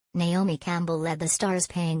Naomi Campbell led the stars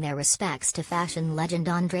paying their respects to fashion legend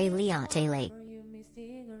Andre Leon Tailey.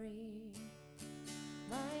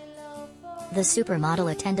 The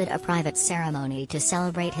supermodel attended a private ceremony to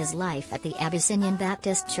celebrate his life at the Abyssinian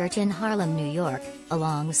Baptist Church in Harlem, New York,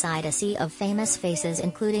 alongside a sea of famous faces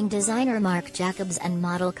including designer Marc Jacobs and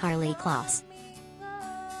model Karlie Kloss.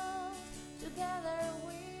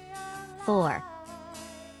 4.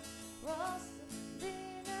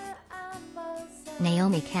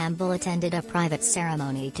 Naomi Campbell attended a private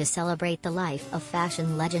ceremony to celebrate the life of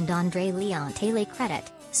fashion legend Andre Leon TaileyCredit,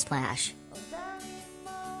 Splash.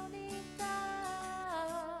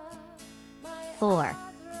 4.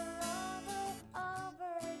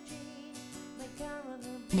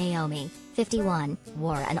 Naomi, 51,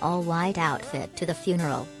 wore an all-white outfit to the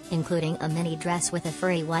funeral, including a mini dress with a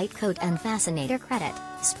furry white coat and fascinator credit,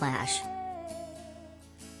 Splash.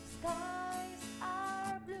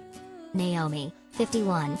 Naomi,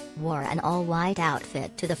 51, wore an all-white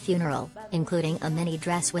outfit to the funeral, including a mini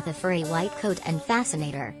dress with a furry white coat and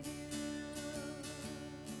fascinator.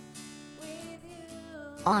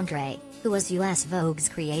 Andre, who was US Vogue's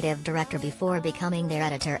creative director before becoming their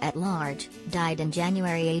editor-at-large, died in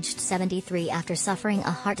January aged 73 after suffering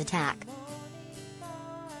a heart attack.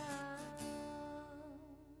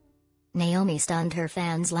 Naomi stunned her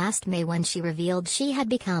fans last May when she revealed she had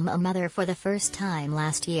become a mother for the first time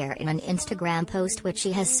last year in an Instagram post which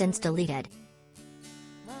she has since deleted.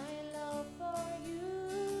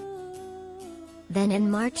 Then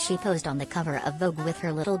in March she posed on the cover of Vogue with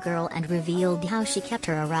her little girl and revealed how she kept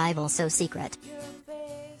her arrival so secret.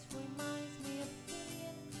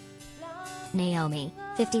 Naomi,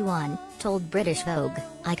 51, told British Vogue,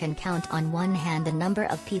 "I can count on one hand the number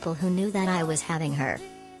of people who knew that I was having her.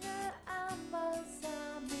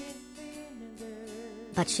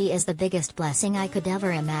 But she is the biggest blessing I could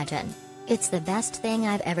ever imagine. It's the best thing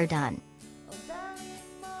I've ever done.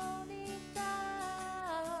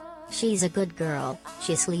 She's a good girl,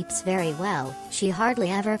 she sleeps very well, she hardly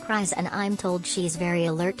ever cries and I'm told she's very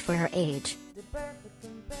alert for her age.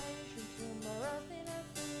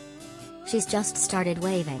 She's just started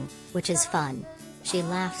waving, which is fun. She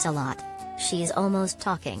laughs a lot. She's almost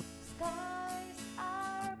talking.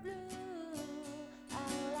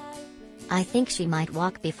 I think she might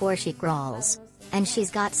walk before she crawls. And she's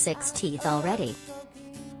got 6 teeth already."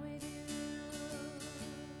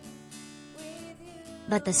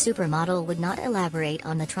 But the supermodel would not elaborate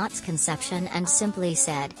on the trot's conception and simply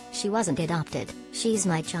said, "She wasn't adopted, she's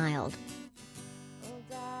my child."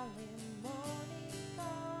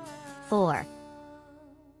 4.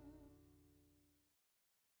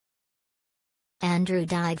 Andrew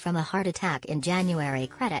died from a heart attack in January.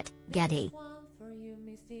 Credit, Getty.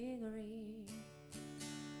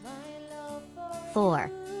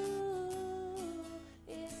 4.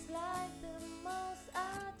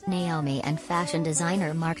 Naomi and fashion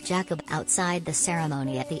designer Marc Jacobs outside the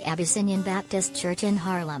ceremony at the Abyssinian Baptist Church in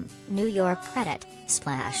Harlem, New York. Credit,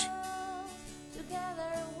 Splash.